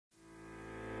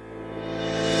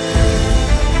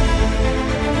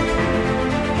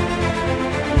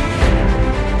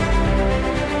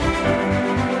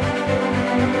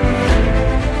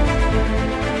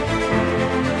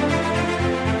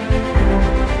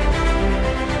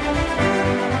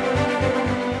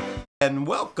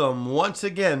welcome once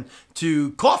again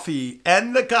to Coffee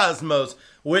and the Cosmos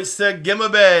with Sagima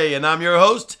Bay. And I'm your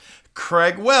host,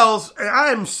 Craig Wells. And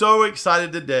I am so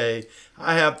excited today.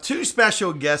 I have two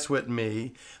special guests with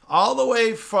me, all the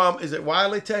way from, is it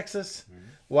Wiley, Texas? Mm-hmm.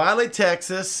 Wiley,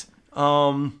 Texas.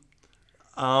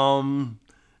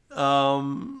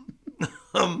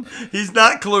 He's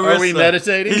not Clarissa. Are we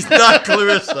meditating? He's not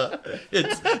Clarissa.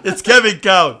 It's Kevin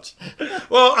Couch.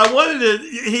 Well, I wanted to.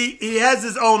 He has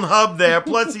his own hub there.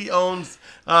 Plus, he owns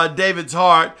David's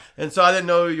Heart, and so I didn't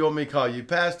know who you want me to call you,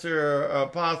 pastor,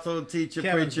 apostle, teacher,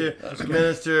 Kevin, preacher,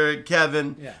 minister,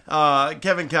 Kevin. Yeah.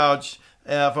 Kevin Couch.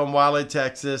 From Wiley,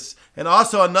 Texas. And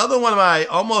also another one of my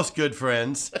almost good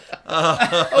friends,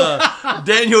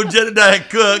 Daniel Jedediah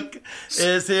Cook,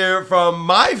 is here from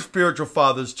my spiritual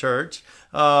father's church,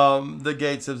 the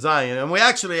Gates of Zion. And we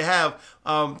actually have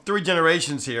three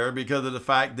generations here because of the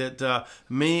fact that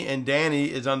me and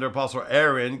Danny is under Apostle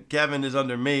Aaron, Kevin is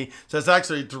under me. So it's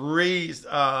actually three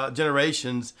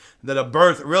generations that are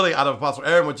birthed really out of Apostle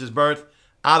Aaron, which is birthed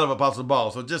out of Apostle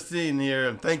Ball. So just sitting here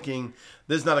and thinking,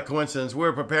 this is not a coincidence.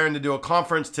 We're preparing to do a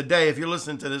conference today. If you're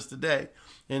listening to this today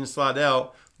in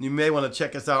Slidell, you may want to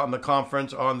check us out on the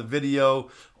conference or on the video.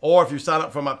 Or if you sign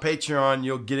up for my Patreon,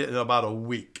 you'll get it in about a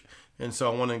week. And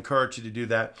so I want to encourage you to do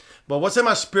that. But what's in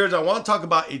my spirit, I want to talk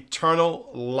about eternal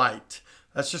light.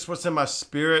 That's just what's in my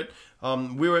spirit.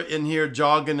 We were in here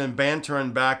jogging and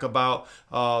bantering back about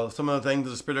some of the things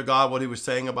of the Spirit of God, what he was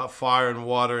saying about fire and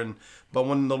water. But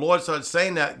when the Lord started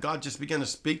saying that, God just began to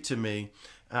speak to me.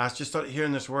 And I just started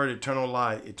hearing this word, eternal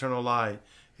light, eternal light,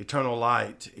 eternal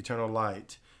light, eternal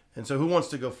light. And so who wants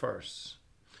to go first?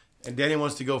 And Danny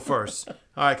wants to go first. All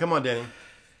right, come on, Danny.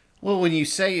 Well, when you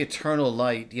say eternal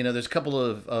light, you know, there's a couple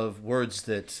of words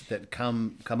that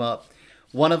come up.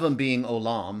 One of them being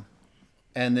olam.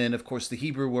 And then, of course, the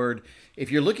Hebrew word,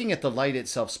 if you're looking at the light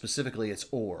itself specifically, it's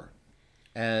or.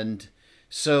 And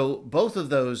so both of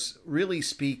those really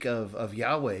speak of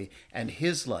Yahweh and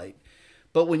his light.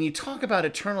 But when you talk about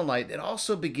eternal light, it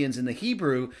also begins in the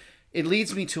Hebrew. It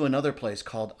leads me to another place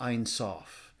called Ein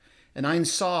Sof. And Ein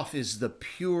Sof is the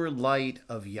pure light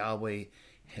of Yahweh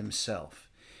himself.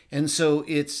 And so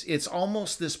it's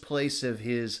almost this place of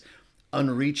his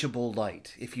unreachable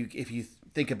light, if you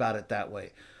think about it that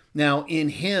way. Now, in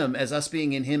him, as us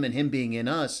being in him and him being in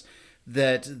us,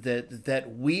 that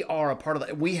we are a part of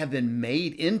that. We have been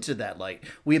made into that light.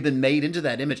 We have been made into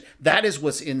that image. That is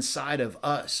what's inside of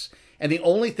us. And the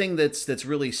only thing that's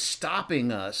really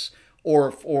stopping us,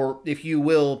 or if you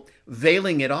will,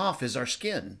 veiling it off, is our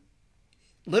skin.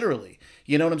 Literally.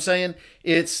 You know what I'm saying?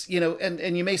 It's, you know,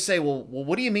 and you may say, well,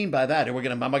 what do you mean by that? Am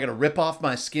I gonna rip off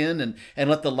my skin and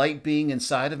let the light being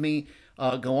inside of me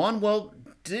go on? Well,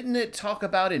 didn't it talk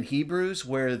about in Hebrews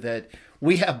where that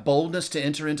we have boldness to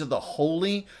enter into the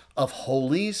Holy of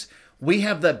Holies? We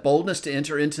have that boldness to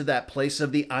enter into that place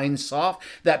of the Ein Sof,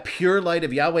 that pure light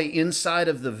of Yahweh inside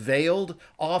of the veiled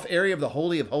off area of the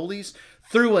Holy of Holies,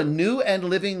 through a new and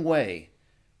living way,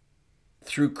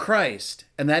 through Christ,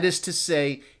 and that is to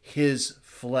say, his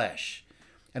flesh.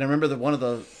 And I remember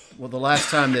the last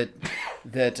time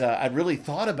that I really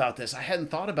thought about this. I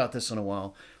hadn't thought about this in a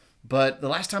while. But the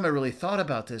last time I really thought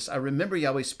about this, I remember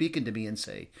Yahweh speaking to me and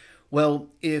say, well,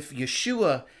 if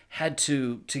Yeshua had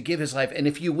to give his life, and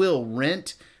if you will,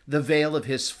 rent the veil of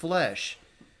his flesh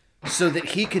so that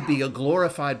he could be a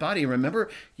glorified body. Remember,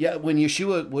 when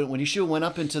Yeshua went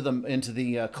up into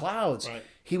the clouds, right,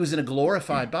 he was in a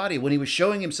glorified body. When he was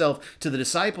showing himself to the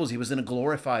disciples, he was in a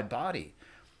glorified body.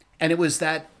 And it was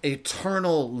that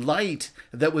eternal light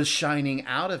that was shining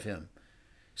out of him.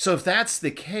 So if that's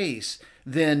the case,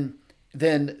 then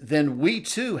we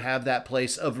too have that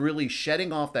place of really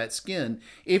shedding off that skin,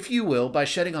 if you will, by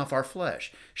shedding off our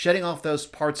flesh, shedding off those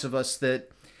parts of us that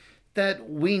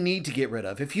we need to get rid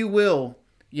of. If you will,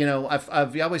 you know,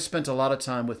 I've always spent a lot of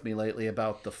time with me lately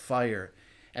about the fire,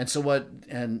 and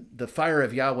the fire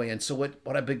of Yahweh. And so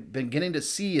what I've been beginning to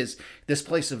see is this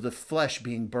place of the flesh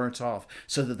being burnt off,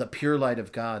 so that the pure light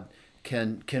of God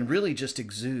can really just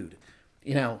exude.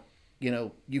 You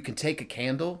know, you can take a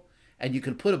candle and you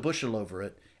can put a bushel over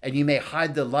it, and you may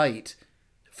hide the light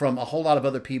from a whole lot of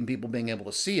other people being able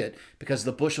to see it, because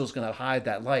the bushel is going to hide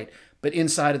that light. But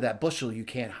inside of that bushel, you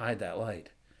can't hide that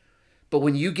light. But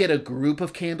when you get a group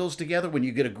of candles together, when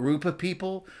you get a group of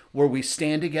people where we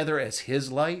stand together as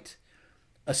his light,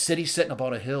 a city sitting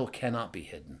upon a hill cannot be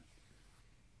hidden.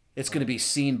 It's going to be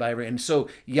seen by everyone. And so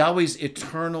Yahweh's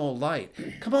eternal light.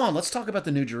 Come on, let's talk about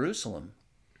the New Jerusalem.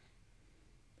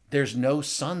 There's no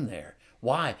sun there.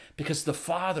 Why? Because the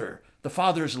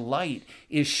Father's light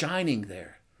is shining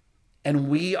there. And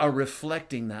we are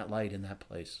reflecting that light in that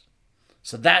place.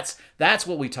 So that's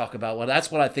what we talk about. Well,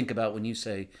 that's what I think about when you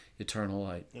say eternal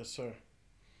light. Yes, sir.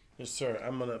 Yes, sir.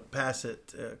 I'm going to pass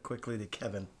it quickly to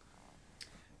Kevin.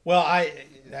 Well, I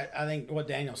think what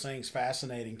Daniel's saying is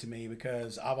fascinating to me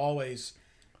because I've always,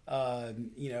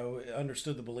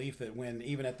 understood the belief that when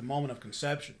even at the moment of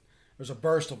conception, there's a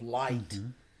burst of light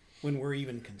when we're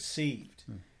even conceived,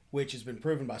 which has been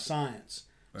proven by science.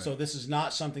 Right. So this is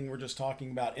not something we're just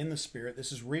talking about in the spirit.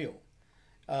 This is real.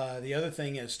 The other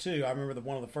thing is, too, I remember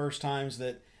one of the first times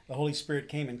that the Holy Spirit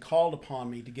came and called upon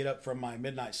me to get up from my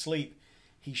midnight sleep,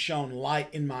 he shone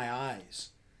light in my eyes.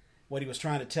 What he was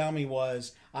trying to tell me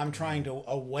was, I'm trying to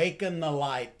awaken the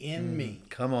light in me.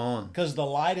 Come on. Because the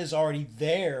light is already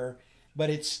there, but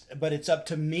it's up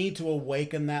to me to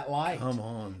awaken that light. Come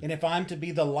on. And if I'm to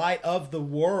be the light of the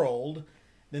world,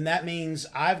 then that means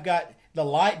the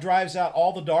light drives out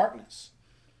all the darkness.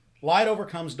 Light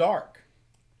overcomes dark.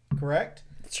 Correct?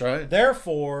 That's right.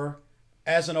 Therefore,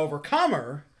 as an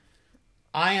overcomer,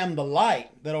 I am the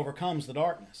light that overcomes the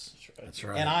darkess. That's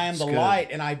right. And I am the light,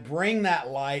 and I bring that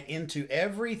light into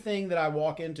everything that I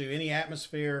walk into, any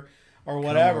atmosphere or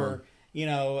whatever,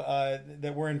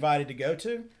 that we're invited to go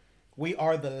to. We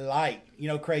are the light.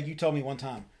 Craig, you told me one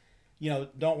time,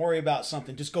 don't worry about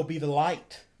something. Just go be the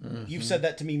light. Mm-hmm. You've said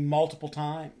that to me multiple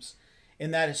times,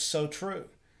 and that is so true.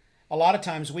 A lot of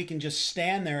times we can just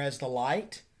stand there as the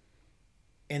light,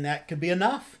 and that could be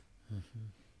enough.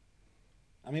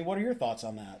 Mm-hmm. I mean, what are your thoughts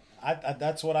on that?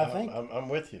 That's what I think. I'm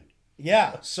with you.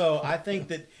 Yeah, so I think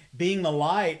that being the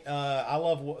light, I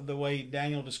love the way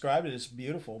Daniel described it. It's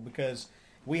beautiful because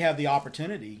we have the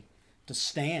opportunity to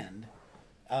stand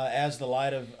as the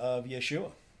light of Yeshua.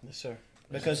 Yes, sir.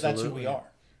 Because that's who we are.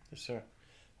 Yes, sir.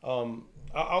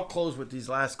 I'll close with these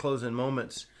last closing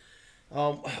moments.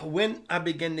 When I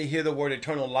began to hear the word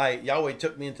eternal light, Yahweh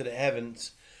took me into the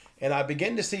heavens, and I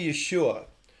began to see Yeshua.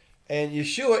 And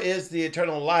Yeshua is the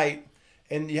eternal light.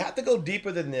 And you have to go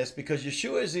deeper than this because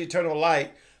Yeshua is the eternal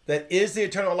light that is the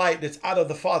eternal light that's out of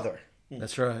the Father.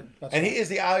 That's right. He is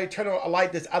the eternal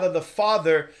light that's out of the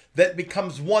Father that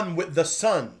becomes one with the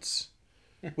sons,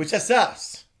 which is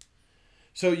us.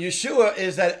 So Yeshua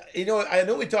is that, I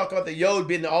know we talk about the Yod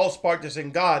being the all-spark that's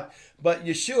in God, but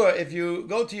Yeshua, if you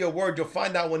go to your word, you'll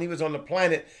find out when he was on the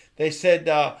planet, they said,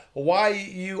 why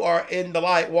you are in the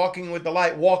light, walking with the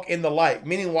light, walk in the light.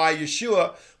 Meaning why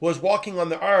Yeshua was walking on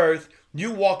the earth,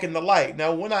 you walk in the light.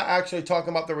 Now, we're not actually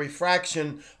talking about the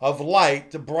refraction of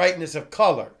light, the brightness of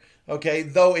color. Okay,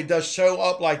 though it does show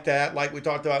up like that, like we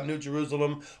talked about New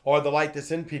Jerusalem or the light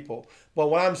that's in people. But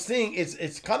what I'm seeing is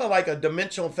it's kind of like a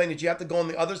dimensional thing that you have to go on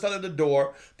the other side of the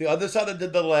door, the other side of the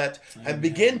Dalet, and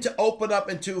begin to open up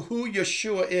into who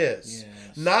Yeshua is.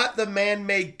 Yes. Not the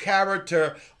man-made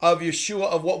character of Yeshua,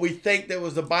 of what we think that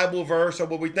was the Bible verse or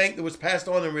what we think that was passed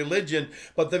on in religion,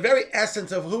 but the very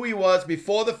essence of who he was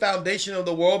before the foundation of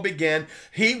the world began.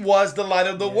 He was the light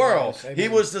of the world. Amen. He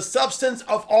was the substance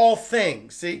of all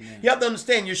things. See, Amen. You have to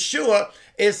understand, Yeshua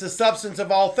is the substance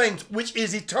of all things, which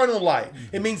is eternal life.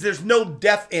 Mm-hmm. It means there's no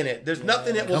death in it. There's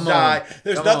nothing that will die.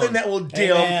 There's nothing that will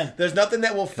dim. Amen. There's nothing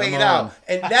that will fade out.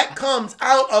 And that comes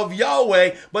out of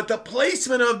Yahweh. But the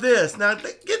placement of this, now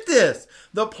get this,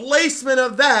 the placement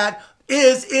of that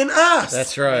is in us.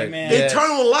 That's right. Amen.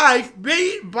 Eternal life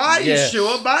by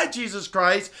Yeshua, by Jesus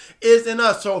Christ, is in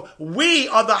us. So we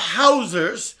are the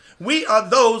housers. We are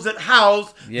those that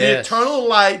house the eternal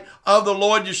light of the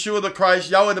Lord Yeshua the Christ,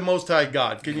 Yahweh the Most High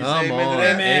God. Can you say amen to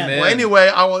that? Amen. Well, anyway,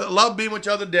 I would love being with you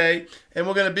the other day, and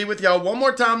we're going to be with y'all one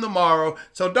more time tomorrow.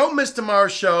 So don't miss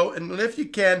tomorrow's show, and if you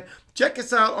can, check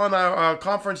us out on our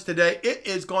conference today. It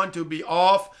is going to be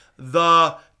off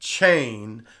the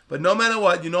chain. But no matter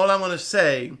what, you know what I'm going to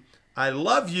say. I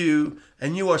love you,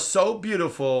 and you are so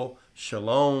beautiful.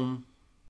 Shalom.